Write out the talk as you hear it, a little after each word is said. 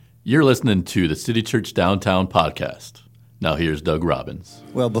You're listening to the City Church Downtown podcast. Now here's Doug Robbins.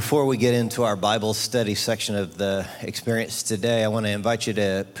 Well, before we get into our Bible study section of the experience today, I want to invite you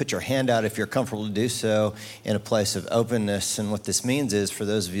to put your hand out if you're comfortable to do so in a place of openness. And what this means is, for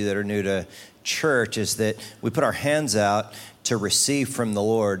those of you that are new to church, is that we put our hands out to receive from the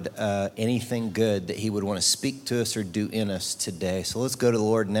Lord anything good that he would want to speak to us or do in us today. So let's go to the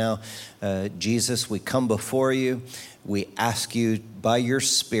Lord now. Jesus, we come before you. We ask you by your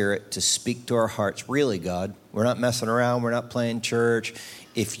Spirit to speak to our hearts. Really, God, we're not messing around. We're not playing church.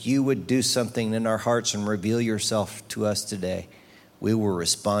 If you would do something in our hearts and reveal yourself to us today, we will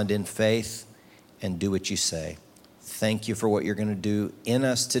respond in faith and do what you say. Thank you for what you're going to do in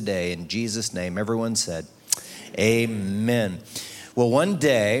us today. In Jesus' name, everyone said, amen. Well, one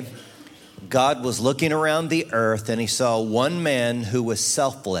day, God was looking around the earth and he saw one man who was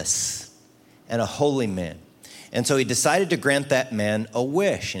selfless and a holy man. And so he decided to grant that man a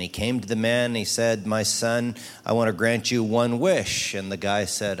wish. And he came to the man and he said, my son, I want to grant you one wish. And the guy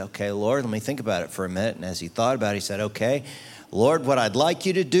said, okay, Lord, let me think about it for a minute. And as he thought about it, he said, okay, Lord, what I'd like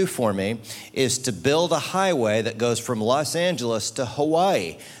you to do for me is to build a highway that goes from Los Angeles to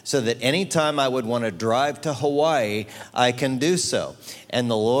Hawaii so that anytime I would want to drive to Hawaii, I can do so. And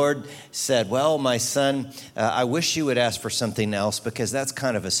the Lord said, well, my son, I wish you would ask for something else because that's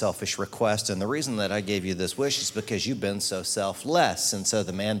kind of a selfish request. And the reason that I gave you this wish is because you've been so selfless. And so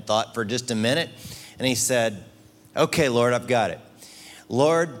the man thought for just a minute and he said, okay, Lord, I've got it.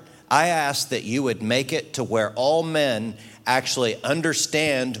 Lord, I ask that you would make it to where all men actually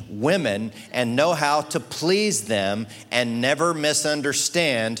understand women and know how to please them and never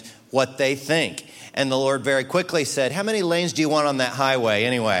misunderstand what they think. And the Lord very quickly said, how many lanes do you want on that highway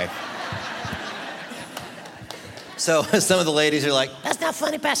anyway? So some of the ladies are like, that's not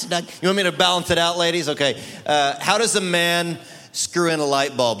funny, Pastor Doug. You want me to balance it out, ladies? Okay. How does a man screw in a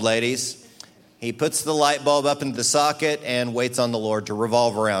light bulb, ladies? He puts the light bulb up into the socket and waits on the Lord to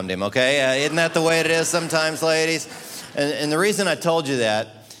revolve around him, okay? Isn't that the way it is sometimes, ladies? And the reason I told you that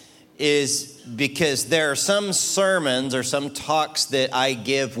is because there are some sermons or some talks that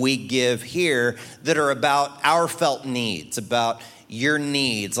we give here that are about our felt needs, about your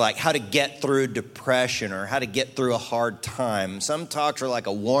needs, like how to get through depression or how to get through a hard time. Some talks are like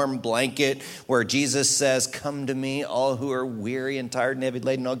a warm blanket where Jesus says, come to me, all who are weary and tired and heavy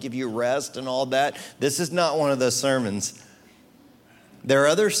laden, I'll give you rest and all that. This is not one of those sermons. There are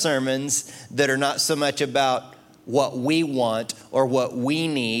other sermons that are not so much about what we want or what we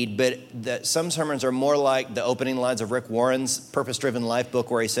need, but that some sermons are more like the opening lines of Rick Warren's Purpose-Driven Life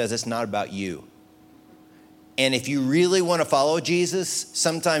book where he says it's not about you. And if you really want to follow Jesus,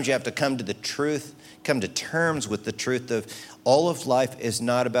 sometimes you have to come to the truth, come to terms with the truth of all of life is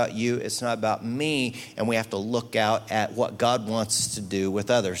not about you, it's not about me, and we have to look out at what God wants us to do with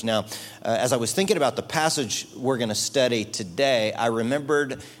others. Now, as I was thinking about the passage we're going to study today, I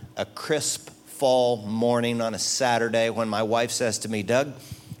remembered a crisp fall morning on a Saturday when my wife says to me, Doug,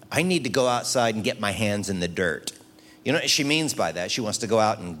 I need to go outside and get my hands in the dirt. You know what she means by that? She wants to go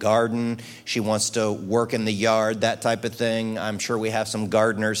out and garden. She wants to work in the yard, that type of thing. I'm sure we have some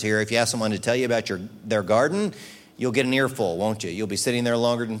gardeners here. If you ask someone to tell you about their garden, you'll get an earful, won't you? You'll be sitting there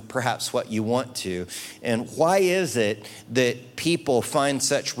longer than perhaps what you want to. And why is it that people find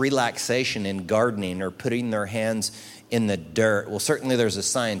such relaxation in gardening or putting their hands in the dirt? Well, certainly there's a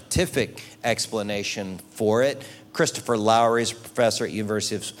scientific explanation for it. Christopher Lowry is a professor at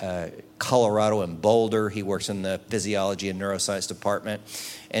University of Colorado in Boulder. He works in the physiology and neuroscience department.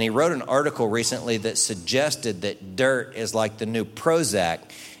 And he wrote an article recently that suggested that dirt is like the new Prozac.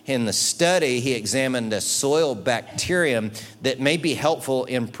 In the study, he examined a soil bacterium that may be helpful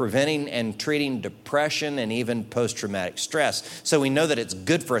in preventing and treating depression and even post-traumatic stress. So we know that it's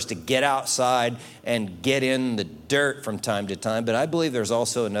good for us to get outside and get in the dirt from time to time. But I believe there's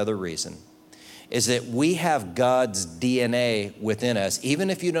also another reason, is that we have God's DNA within us. Even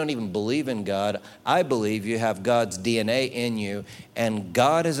if you don't even believe in God, I believe you have God's DNA in you. And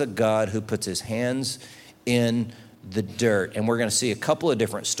God is a God who puts his hands in the dirt. And we're going to see a couple of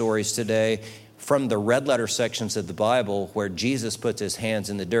different stories today from the red letter sections of the Bible where Jesus puts his hands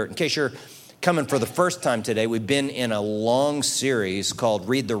in the dirt. In case you're coming for the first time today, we've been in a long series called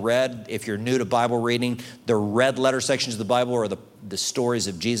Read the Red. If you're new to Bible reading, the red letter sections of the Bible are the stories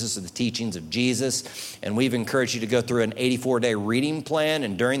of Jesus, or the teachings of Jesus. And we've encouraged you to go through an 84-day reading plan.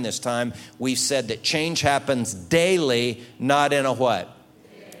 And during this time, we've said that change happens daily, not in a what?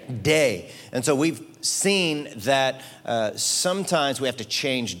 Day. And so we've seen that sometimes we have to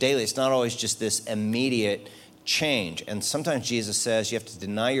change daily. It's not always just this immediate change. And sometimes Jesus says you have to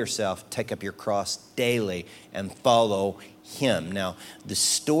deny yourself, take up your cross daily, and follow him. Now, the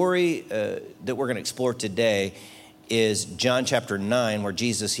story that we're going to explore today is John chapter 9, where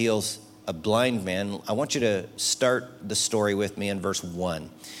Jesus heals a blind man. I want you to start the story with me in verse 1.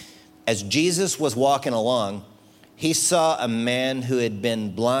 As Jesus was walking along, he saw a man who had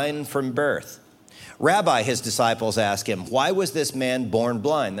been blind from birth. Rabbi, his disciples asked him, why was this man born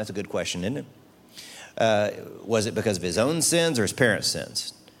blind? That's a good question, isn't it? Was it because of his own sins or his parents'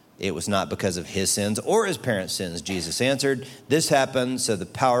 sins? It was not because of his sins or his parents' sins, Jesus answered. This happened so the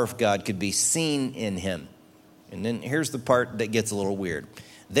power of God could be seen in him. And then here's the part that gets a little weird.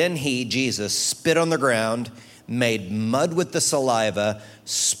 Then he, Jesus, spit on the ground, made mud with the saliva,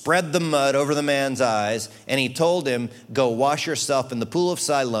 spread the mud over the man's eyes, and he told him, go wash yourself in the pool of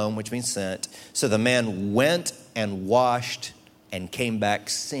Siloam, which means sent. So the man went and washed and came back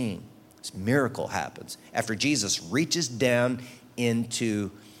seeing. This miracle happens after Jesus reaches down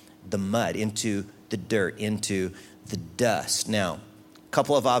into the mud, into the dirt, into the dust. Now, a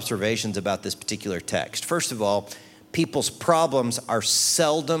couple of observations about this particular text. First of all, people's problems are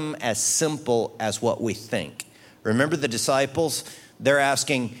seldom as simple as what we think. Remember the disciples? They're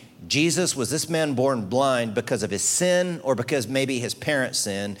asking, Jesus, was this man born blind because of his sin or because maybe his parents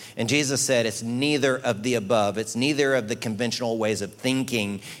sinned? And Jesus said, it's neither of the above. It's neither of the conventional ways of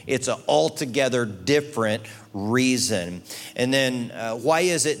thinking. It's an altogether different reason. And then why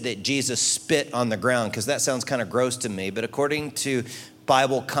is it that Jesus spit on the ground? Because that sounds kind of gross to me. But according to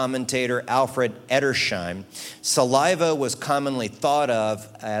Bible commentator Alfred Edersheim, saliva was commonly thought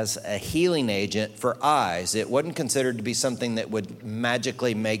of as a healing agent for eyes. It wasn't considered to be something that would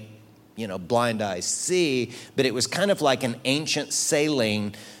magically make, blind eyes see, but it was kind of like an ancient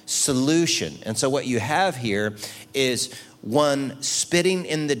saline solution. And so what you have here is one spitting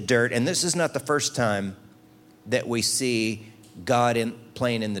in the dirt, and this is not the first time that we see God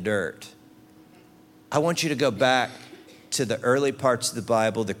playing in the dirt. I want you to go back to the early parts of the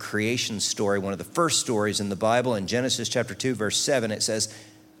Bible, the creation story, one of the first stories in the Bible. In Genesis chapter 2, verse 7, it says,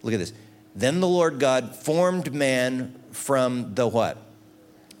 look at this. Then the Lord God formed man from the what?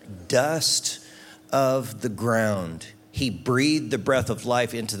 Dust of the ground. He breathed the breath of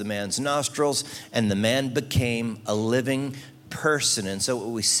life into the man's nostrils, and the man became a living person. And so what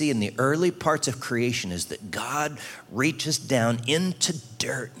we see in the early parts of creation is that God reaches down into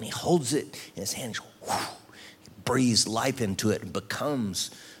dirt, and he holds it in his hand. Breathes life into it and becomes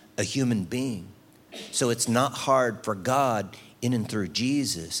a human being. So it's not hard for God in and through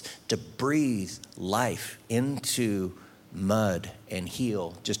Jesus to breathe life into mud and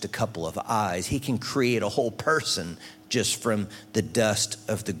heal just a couple of eyes. He can create a whole person just from the dust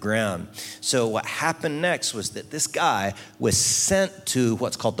of the ground. So what happened next was that this guy was sent to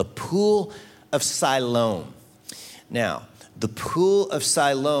what's called the Pool of Siloam. Now, the Pool of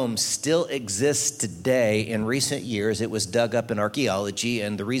Siloam still exists today. In recent years, it was dug up in archaeology.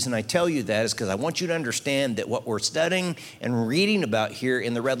 And the reason I tell you that is because I want you to understand that what we're studying and reading about here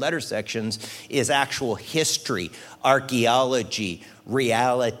in the red letter sections is actual history, archaeology,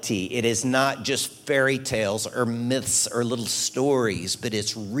 reality. It is not just fairy tales or myths or little stories, but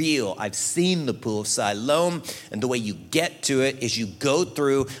it's real. I've seen the Pool of Siloam, and the way you get to it is you go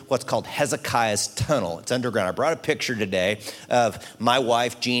through what's called Hezekiah's Tunnel. It's underground. I brought a picture today of my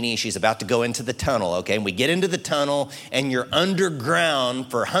wife, Jeannie. She's about to go into the tunnel, okay? And we get into the tunnel, and you're underground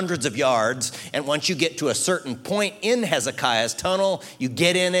for hundreds of yards, and once you get to a certain point in Hezekiah's Tunnel, you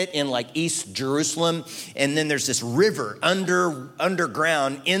get in it in like East Jerusalem, and then there's this river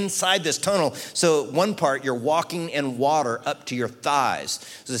underground inside this tunnel. So one part, you're walking in water up to your thighs.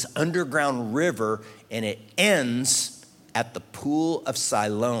 So this underground river, and it ends at the Pool of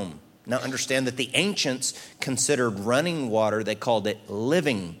Siloam. Now understand that the ancients considered running water, they called it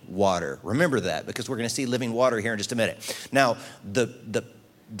living water. Remember that, because we're going to see living water here in just a minute. Now, the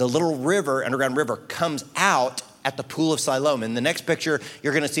little river, underground river, comes out at the Pool of Siloam. In the next picture,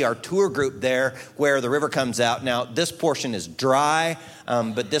 you're going to see our tour group there where the river comes out. Now, this portion is dry,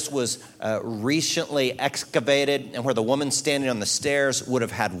 but this was recently excavated, and where the woman standing on the stairs would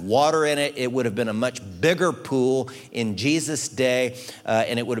have had water in it. It would have been a much bigger pool in Jesus' day,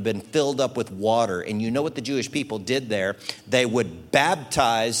 and it would have been filled up with water. And you know what the Jewish people did there? They would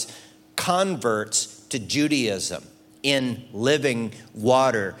baptize converts to Judaism in living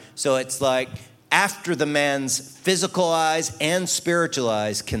water. So it's like, after the man's physical eyes and spiritual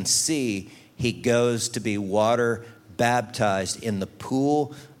eyes can see, he goes to be water baptized in the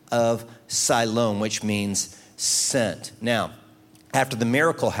Pool of Siloam, which means sent. Now, after the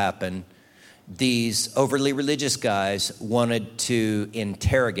miracle happened, these overly religious guys wanted to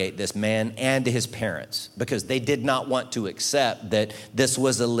interrogate this man and his parents because they did not want to accept that this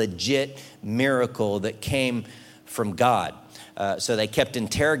was a legit miracle that came from God. So they kept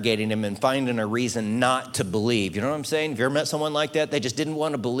interrogating him and finding a reason not to believe. You know what I'm saying? Have you ever met someone like that? They just didn't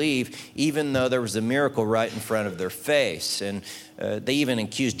want to believe, even though there was a miracle right in front of their face. And they even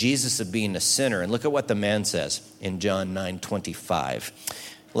accused Jesus of being a sinner. And look at what the man says in John 9:25.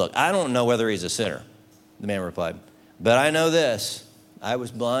 Look, I don't know whether he's a sinner, the man replied, but I know this. I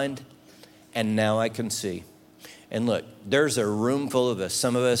was blind, and now I can see. And look, there's a room full of us.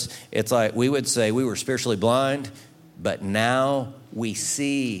 Some of us, it's like we would say we were spiritually blind, but now we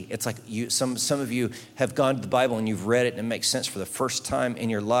see. It's like some of you have gone to the Bible and you've read it and it makes sense for the first time in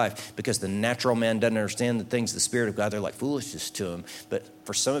your life because the natural man doesn't understand the things of the Spirit of God. They're like foolishness to him. But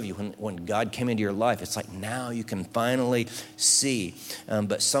for some of you, when God came into your life, it's like now you can finally see.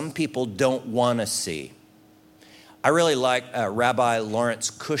 But some people don't want to see. I really like Rabbi Lawrence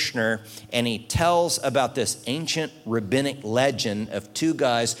Kushner, and he tells about this ancient rabbinic legend of two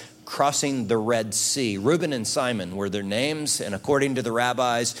guys crossing the Red Sea. Reuben and Simon were their names, and according to the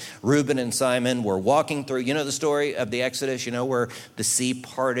rabbis, Reuben and Simon were walking through, you know the story of the Exodus, you know, where the sea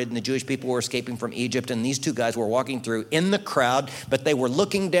parted and the Jewish people were escaping from Egypt, and these two guys were walking through in the crowd, but they were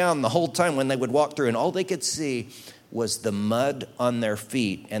looking down the whole time when they would walk through, and all they could see was the mud on their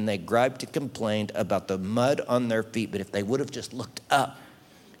feet, and they griped and complained about the mud on their feet, but if they would have just looked up,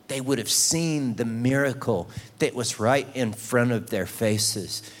 they would have seen the miracle that was right in front of their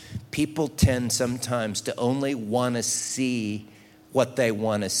faces. People tend sometimes to only want to see what they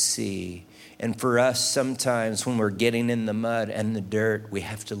want to see. And for us, sometimes when we're getting in the mud and the dirt, we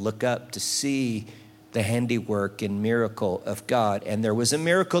have to look up to see the handiwork and miracle of God. And there was a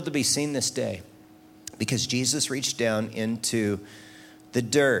miracle to be seen this day because Jesus reached down into the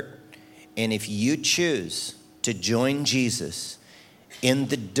dirt. And if you choose to join Jesus in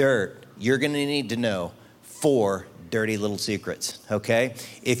the dirt, you're going to need to know 4 dirty little secrets, okay?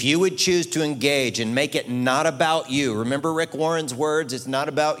 If you would choose to engage and make it not about you, remember Rick Warren's words, it's not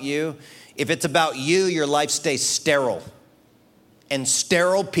about you. If it's about you, your life stays sterile. And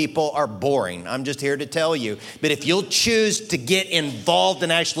sterile people are boring. I'm just here to tell you. But if you'll choose to get involved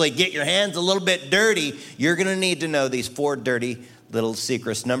and actually get your hands a little bit dirty, you're going to need to know these 4 dirty little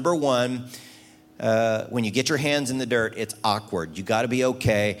secrets. Number 1, when you get your hands in the dirt, it's awkward. You got to be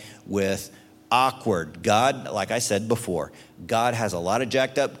okay with awkward. God, like I said before, God has a lot of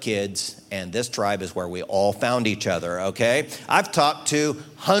jacked up kids, and this tribe is where we all found each other, okay? I've talked to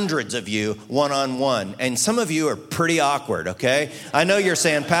hundreds of you one-on-one, and some of you are pretty awkward, okay? I know you're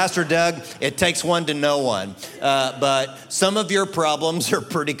saying, Pastor Doug, it takes one to know one, but some of your problems are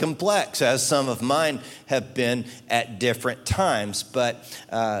pretty complex, as some of mine have been at different times. But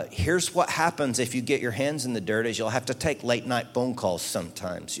here's what happens if you get your hands in the dirt is you'll have to take late night phone calls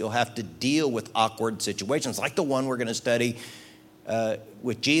sometimes. You'll have to deal with awkward situations like the one we're going to study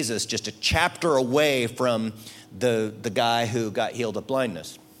with Jesus, just a chapter away from the guy who got healed of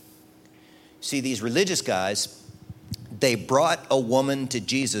blindness. See, these religious guys, they brought a woman to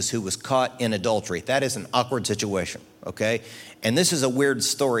Jesus who was caught in adultery. That is an awkward situation, okay? And this is a weird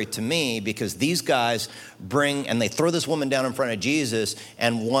story to me because these guys bring, and they throw this woman down in front of Jesus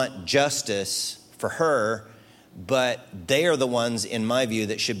and want justice for her, but they are the ones, in my view,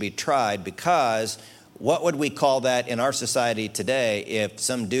 that should be tried because what would we call that in our society today if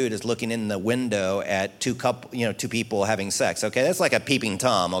some dude is looking in the window at two people having sex? Okay, that's like a peeping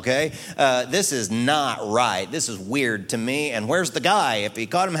Tom, okay? This is not right. This is weird to me. And where's the guy? If he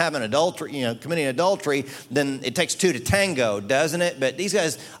caught him having adultery, committing adultery, then it takes 2 to tango, doesn't it? But these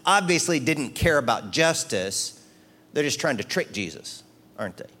guys obviously didn't care about justice. They're just trying to trick Jesus,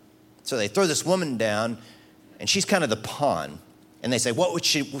 aren't they? So they throw this woman down, and she's kind of the pawn. And they say, what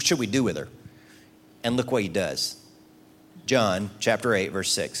should we do with her? And look what he does. John chapter 8,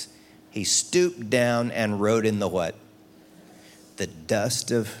 verse 6. He stooped down and wrote in the what? The dust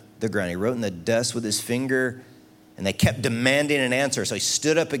of the ground. He wrote in the dust with his finger, and they kept demanding an answer. So he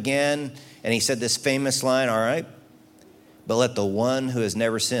stood up again, and he said this famous line, all right, but let the one who has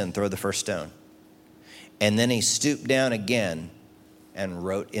never sinned throw the first stone. And then he stooped down again and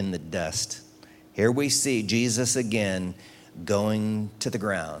wrote in the dust. Here we see Jesus again going to the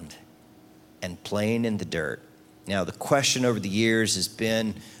ground and playing in the dirt. Now, the question over the years has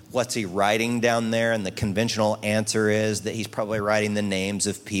been, what's he writing down there? And the conventional answer is that he's probably writing the names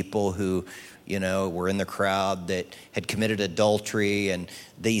of people who, were in the crowd that had committed adultery. And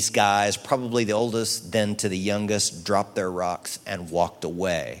these guys, probably the oldest then to the youngest, dropped their rocks and walked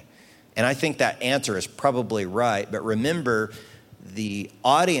away. And I think that answer is probably right. But remember the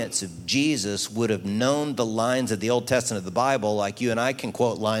audience of Jesus would have known the lines of the Old Testament of the Bible like you and I can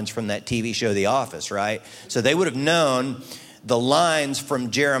quote lines from that TV show, The Office, right? So they would have known the lines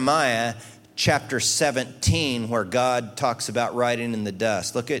from Jeremiah chapter 17 where God talks about writing in the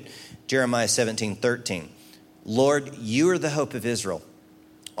dust. Look at Jeremiah 17:13. Lord, you are the hope of Israel.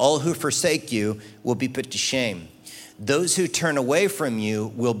 All who forsake you will be put to shame. Those who turn away from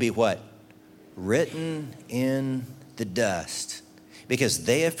you will be what? Written in the dust. Because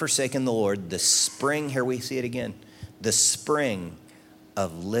they have forsaken the Lord, the spring, here we see it again, the spring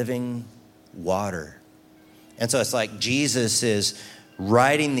of living water. And so it's like Jesus is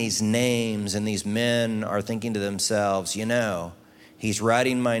writing these names, and these men are thinking to themselves, you know, he's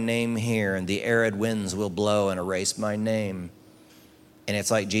writing my name here, and the arid winds will blow and erase my name. And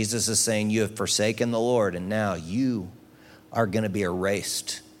it's like Jesus is saying, you have forsaken the Lord, and now you are going to be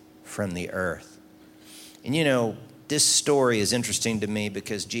erased from the earth. And you know, this story is interesting to me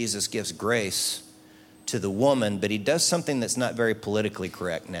because Jesus gives grace to the woman, but he does something that's not very politically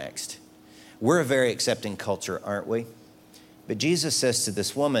correct next. We're a very accepting culture, aren't we? But Jesus says to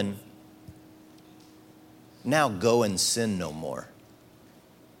this woman, now go and sin no more.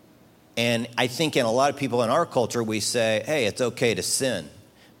 And I think in a lot of people in our culture, we say, hey, it's okay to sin.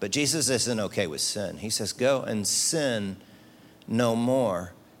 But Jesus isn't okay with sin. He says, go and sin no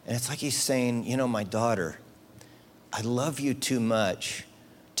more. And it's like he's saying, you know, my daughter, I love you too much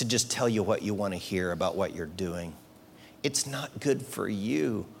to just tell you what you want to hear about what you're doing. It's not good for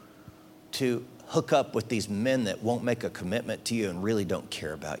you to hook up with these men that won't make a commitment to you and really don't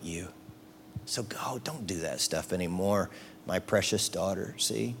care about you. So go, don't do that stuff anymore, my precious daughter,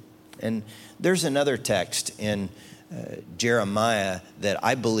 see? And there's another text in Jeremiah that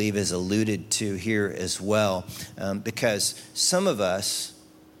I believe is alluded to here as well, because some of us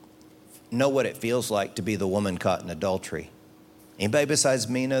know what it feels like to be the woman caught in adultery. Anybody besides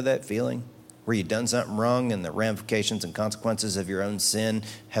me know that feeling? Where you've done something wrong and the ramifications and consequences of your own sin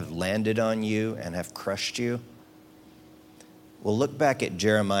have landed on you and have crushed you? Well, look back at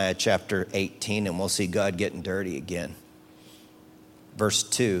Jeremiah chapter 18 and we'll see God getting dirty again. Verse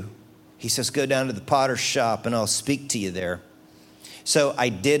 2, he says, go down to the potter's shop and I'll speak to you there. So I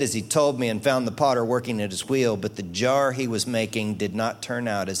did as he told me and found the potter working at his wheel, but the jar he was making did not turn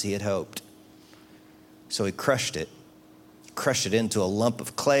out as he had hoped. So he crushed it into a lump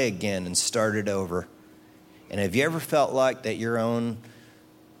of clay again and started over. And have you ever felt like that your own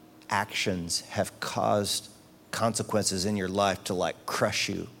actions have caused consequences in your life to like crush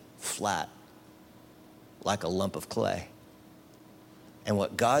you flat like a lump of clay? And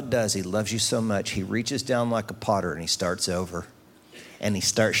what God does, he loves you so much, he reaches down like a potter and he starts over. And he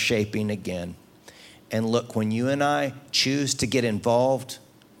starts shaping again. And look, when you and I choose to get involved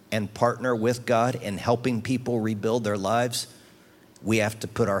and partner with God in helping people rebuild their lives, we have to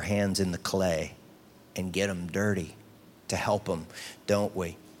put our hands in the clay and get them dirty to help them, don't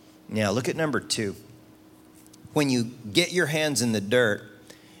we? Now, look at number 2. When you get your hands in the dirt,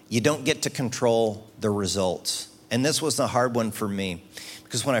 you don't get to control the results. And this was a hard one for me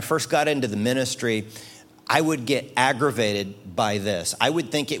because when I first got into the ministry, I would get aggravated by this. I would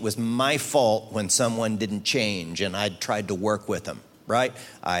think it was my fault when someone didn't change and I'd tried to work with them, right?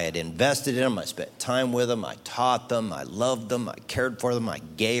 I had invested in them. I spent time with them. I taught them. I loved them. I cared for them. I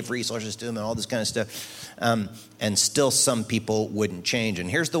gave resources to them and all this kind of stuff. And still some people wouldn't change.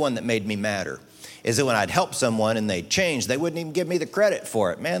 And here's the one that made me madder. Is that when I'd help someone and they'd change, they wouldn't even give me the credit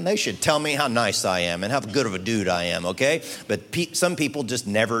for it. Man, they should tell me how nice I am and how good of a dude I am, okay? But some people just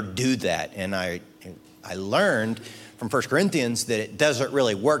never do that. And I learned from 1 Corinthians that it doesn't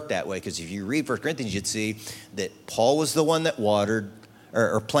really work that way, because if you read 1 Corinthians, you'd see that Paul was the one that watered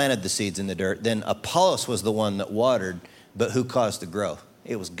or planted the seeds in the dirt. Then Apollos was the one that watered, but who caused the growth?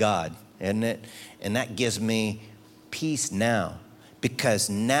 It was God, isn't it? And that gives me peace now, because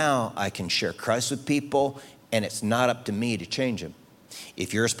now I can share Christ with people and it's not up to me to change them.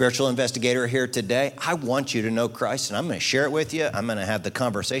 If you're a spiritual investigator here today, I want you to know Christ, and I'm going to share it with you. I'm going to have the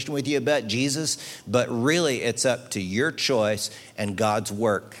conversation with you about Jesus, but really it's up to your choice and God's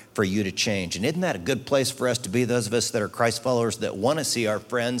work for you to change. And isn't that a good place for us to be, those of us that are Christ followers that want to see our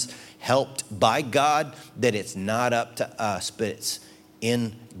friends helped by God, that it's not up to us, but it's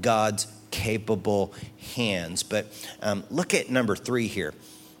in God's capable hands. But look at number 3 here.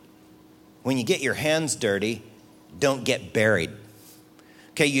 When you get your hands dirty, don't get buried.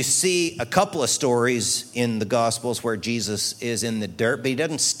 Okay, you see a couple of stories in the Gospels where Jesus is in the dirt, but he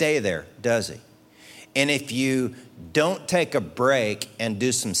doesn't stay there, does he? And if you don't take a break and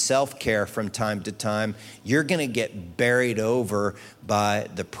do some self-care from time to time, you're going to get buried over by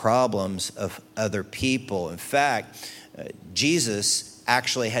the problems of other people. In fact, Jesus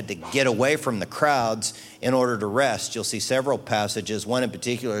actually had to get away from the crowds in order to rest. You'll see several passages. One in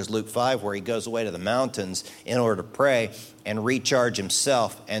particular is Luke 5, where he goes away to the mountains in order to pray and recharge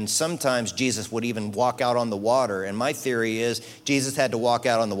himself. And sometimes Jesus would even walk out on the water. And my theory is Jesus had to walk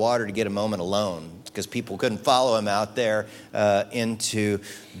out on the water to get a moment alone, because people couldn't follow him out there into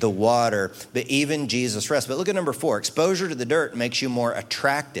the water. But even Jesus rests. But look at number 4. Exposure to the dirt makes you more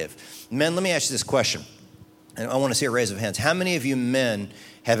attractive. Men, let me ask you this question. And I want to see a raise of hands. How many of you men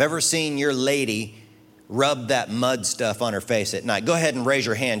have ever seen your lady rub that mud stuff on her face at night? Go ahead and raise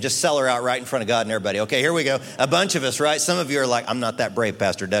your hand. Just sell her out right in front of God and everybody. Okay, here we go. A bunch of us, right? Some of you are like, I'm not that brave,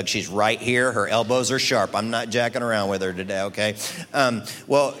 Pastor Doug. She's right here. Her elbows are sharp. I'm not jacking around with her today, okay?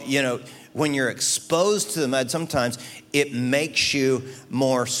 Well, you know, when you're exposed to the mud, sometimes it makes you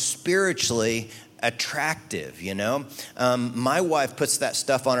more spiritually attractive, you know. My wife puts that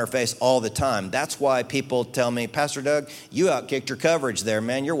stuff on her face all the time. That's why people tell me, Pastor Doug, you outkicked your coverage there,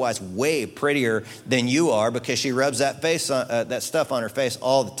 man. Your wife's way prettier than you are, because she rubs that that stuff on her face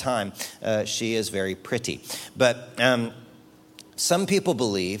all the time. She is very pretty. But some people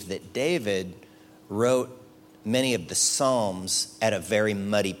believe that David wrote many of the Psalms at a very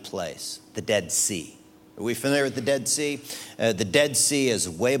muddy place, the Dead Sea. Are we familiar with the Dead Sea? The Dead Sea is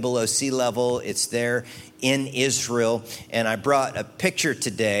way below sea level. It's there in Israel. And I brought a picture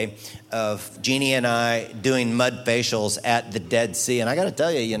today of Jeannie and I doing mud facials at the Dead Sea. And I got to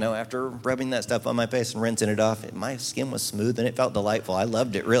tell you, you know, after rubbing that stuff on my face and rinsing it off, my skin was smooth and it felt delightful. I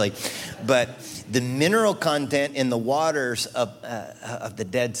loved it, really. But the mineral content in the waters of the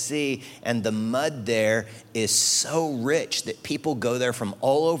Dead Sea and the mud there is so rich that people go there from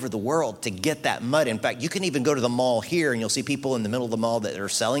all over the world to get that mud. In fact, you can even go to the mall here and you'll see people in the middle of the mall that are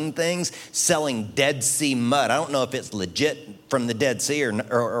selling things, selling Dead Sea mud. I don't know if it's legit from the Dead Sea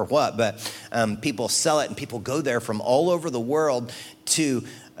or what, but people sell it, and people go there from all over the world to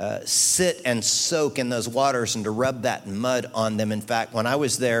sit and soak in those waters and to rub that mud on them. In fact, when I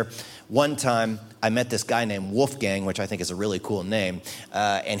was there one time, I met this guy named Wolfgang, which I think is a really cool name,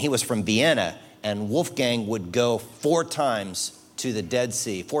 and he was from Vienna, and Wolfgang would go 4 times to the Dead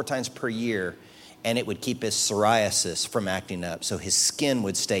Sea, 4 times per year, and it would keep his psoriasis from acting up. So his skin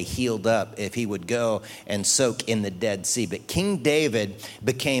would stay healed up if he would go and soak in the Dead Sea. But King David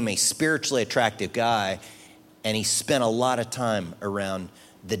became a spiritually attractive guy, and he spent a lot of time around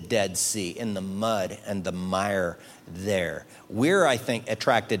the Dead Sea, in the mud and the mire there. We're, I think,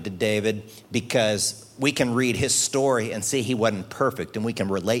 attracted to David because we can read his story and see he wasn't perfect, and we can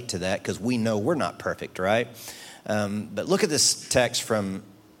relate to that because we know we're not perfect, right? But look at this text from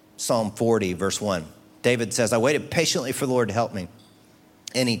Psalm 40, verse 1. David says, I waited patiently for the Lord to help me.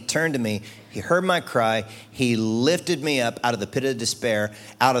 And he turned to me. He heard my cry. He lifted me up out of the pit of despair,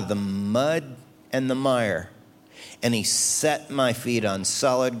 out of the mud and the mire. And he set my feet on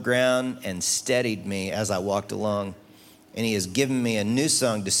solid ground and steadied me as I walked along. And he has given me a new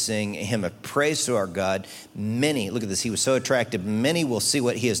song to sing, a hymn of praise to our God. Many, look at this, he was so attractive. Many will see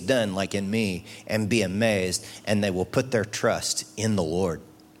what he has done, like in me, and be amazed. And they will put their trust in the Lord.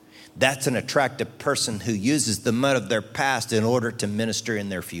 That's an attractive person who uses the mud of their past in order to minister in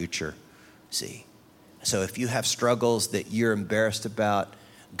their future. See? So if you have struggles that you're embarrassed about,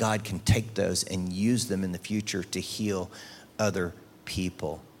 God can take those and use them in the future to heal other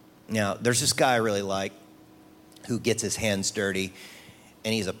people. Now, there's this guy I really like who gets his hands dirty,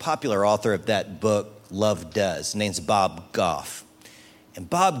 and he's a popular author of that book, Love Does. His name's Bob Goff. And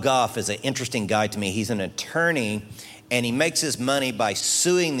Bob Goff is an interesting guy to me. He's an attorney, and he makes his money by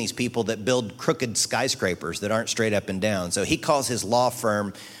suing these people that build crooked skyscrapers that aren't straight up and down. So he calls his law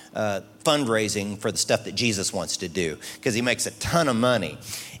firm fundraising for the stuff that Jesus wants to do, because he makes a ton of money.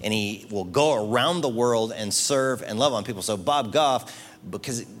 And he will go around the world and serve and love on people. So Bob Goff,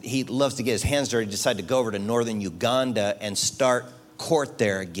 because he loves to get his hands dirty, decided to go over to northern Uganda and start court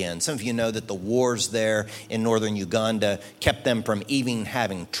there again. Some of you know that the wars there in northern Uganda kept them from even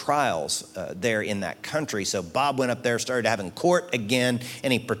having trials there in that country. So Bob went up there, started having court again,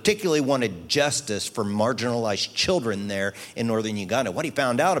 and he particularly wanted justice for marginalized children there in northern Uganda. What he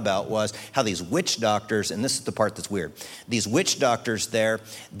found out about was how these witch doctors, and this is the part that's weird, these witch doctors there,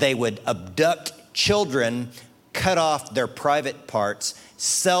 they would abduct children, cut off their private parts,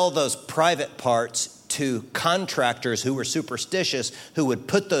 sell those private parts to contractors who were superstitious, who would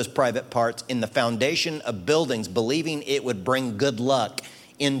put those private parts in the foundation of buildings, believing it would bring good luck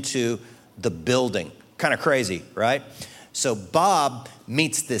into the building. Kind of crazy, right? So Bob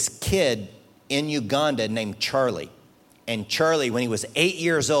meets this kid in Uganda named Charlie. And Charlie, when he was 8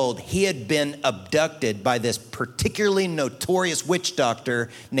 years old, he had been abducted by this particularly notorious witch doctor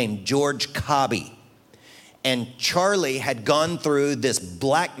named George Cobby. And Charlie had gone through this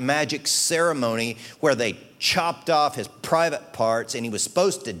black magic ceremony where they chopped off his private parts, and he was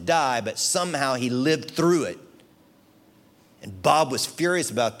supposed to die, but somehow he lived through it. And Bob was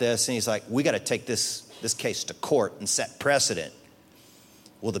furious about this, and he's like, we got to take this case to court and set precedent.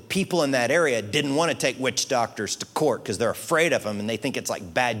 Well, the people in that area didn't want to take witch doctors to court because they're afraid of them, and they think it's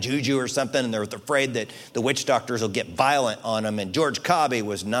like bad juju or something, and they're afraid that the witch doctors will get violent on them. And George Cobby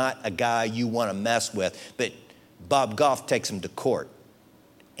was not a guy you want to mess with, but Bob Goff takes him to court,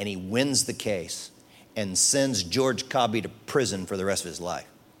 and he wins the case and sends George Cobby to prison for the rest of his life.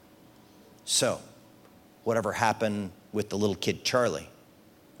 So, whatever happened with the little kid Charlie?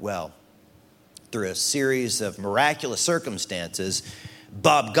 Well, through a series of miraculous circumstances,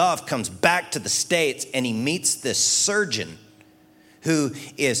 Bob Goff comes back to the States, and he meets this surgeon who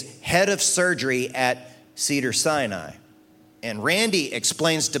is head of surgery at Cedars-Sinai. And Randy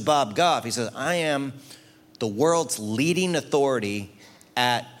explains to Bob Goff, he says, I am the world's leading authority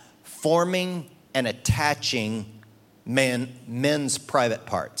at forming and attaching men's private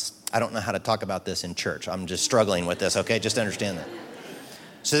parts. I don't know how to talk about this in church. I'm just struggling with this, okay? Just understand that.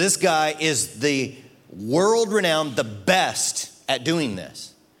 So this guy is the world-renowned, the best at doing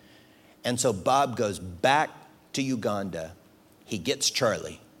this. And so Bob goes back to Uganda. He gets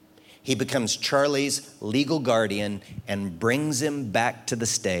Charlie. He becomes Charlie's legal guardian and brings him back to the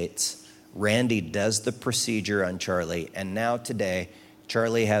States. Randy does the procedure on Charlie, and now today,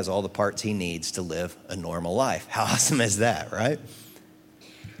 Charlie has all the parts he needs to live a normal life. How awesome is that, right?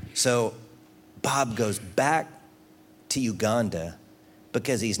 So Bob goes back to Uganda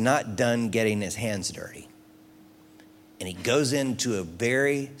because he's not done getting his hands dirty. And he goes into a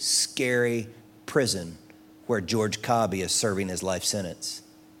very scary prison where George Cobby is serving his life sentence.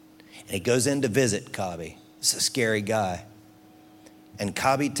 And he goes in to visit Cobby. It's a scary guy. And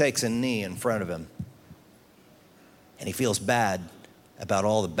Cobby takes a knee in front of him. And he feels bad about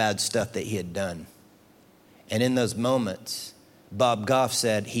all the bad stuff that he had done. And in those moments, Bob Goff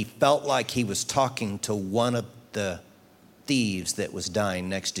said he felt like he was talking to one of the thieves that was dying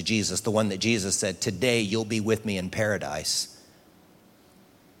next to Jesus, the one that Jesus said, today you'll be with me in paradise.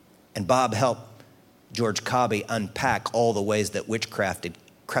 And Bob helped George Cobby unpack all the ways that witchcraft had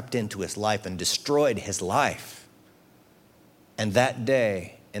crept into his life and destroyed his life. And that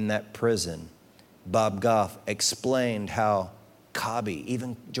day in that prison, Bob Goff explained how Cobby,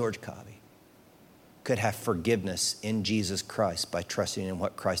 even George Cobby, could have forgiveness in Jesus Christ by trusting in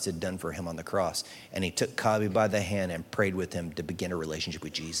what Christ had done for him on the cross. And he took Cobby by the hand and prayed with him to begin a relationship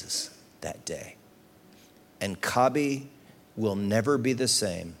with Jesus that day. And Cobby will never be the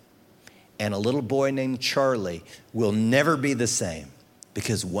same. And a little boy named Charlie will never be the same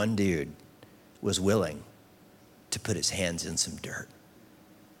because one dude was willing to put his hands in some dirt.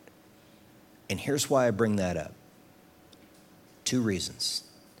 And here's why I bring that up. 2 reasons.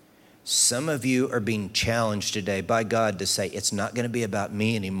 Some of you are being challenged today by God to say, it's not going to be about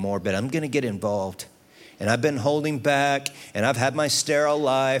me anymore, but I'm going to get involved. And I've been holding back, and I've had my sterile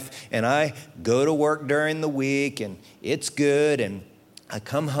life, and I go to work during the week, and it's good, and I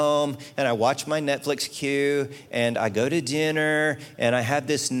come home, and I watch my Netflix queue, and I go to dinner, and I have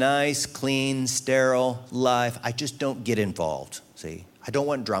this nice, clean, sterile life. I just don't get involved, see? I don't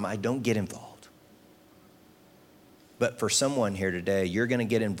want drama. I don't get involved. But for someone here today, you're going to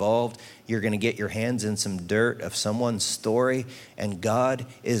get involved. You're going to get your hands in some dirt of someone's story, and God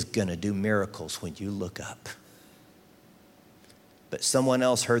is going to do miracles when you look up. But someone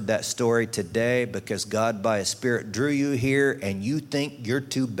else heard that story today because God, by His Spirit, drew you here, and you think you're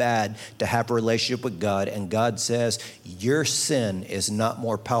too bad to have a relationship with God. And God says, your sin is not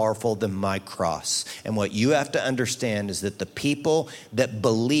more powerful than my cross. And what you have to understand is that the people that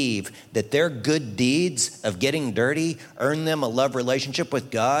believe that their good deeds of getting dirty earn them a love relationship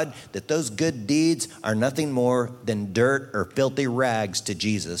with God, that those good deeds are nothing more than dirt or filthy rags to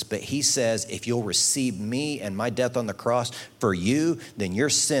Jesus. But He says, if you'll receive me and my death on the cross for you, then your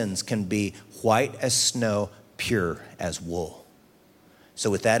sins can be white as snow, pure as wool. So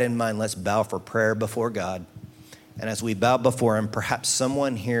with that in mind, let's bow for prayer before God. And as we bow before Him, perhaps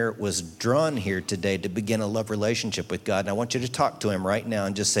someone here was drawn here today to begin a love relationship with God. And I want you to talk to Him right now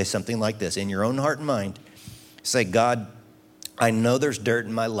and just say something like this in your own heart and mind. Say, God, I know there's dirt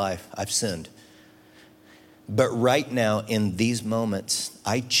in my life. I've sinned. But right now, in these moments,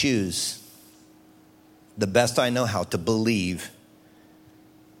 I choose the best I know how to believe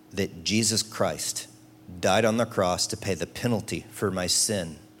that Jesus Christ died on the cross to pay the penalty for my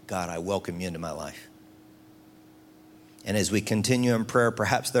sin. God, I welcome you into my life. And as we continue in prayer,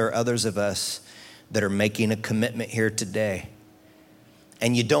 perhaps there are others of us that are making a commitment here today.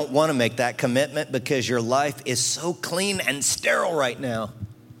 And you don't want to make that commitment because your life is so clean and sterile right now.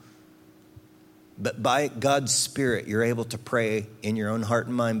 But by God's Spirit, you're able to pray in your own heart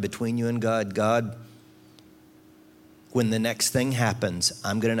and mind between you and God. God, when the next thing happens,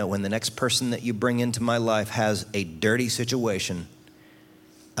 I'm going to know when the next person that you bring into my life has a dirty situation,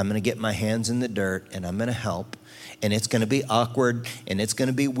 I'm going to get my hands in the dirt and I'm going to help. And it's going to be awkward and it's going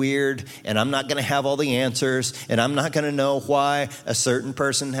to be weird and I'm not going to have all the answers and I'm not going to know why a certain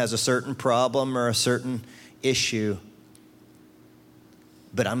person has a certain problem or a certain issue.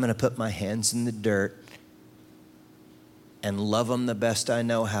 But I'm going to put my hands in the dirt and love them the best I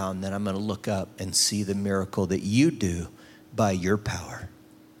know how. And then I'm going to look up and see the miracle that you do by your power.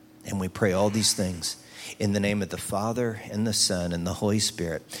 And we pray all these things in the name of the Father and the Son and the Holy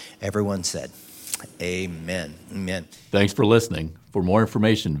Spirit. Everyone said, amen. Amen. Thanks for listening. For more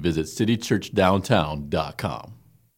information, visit citychurchdowntown.com.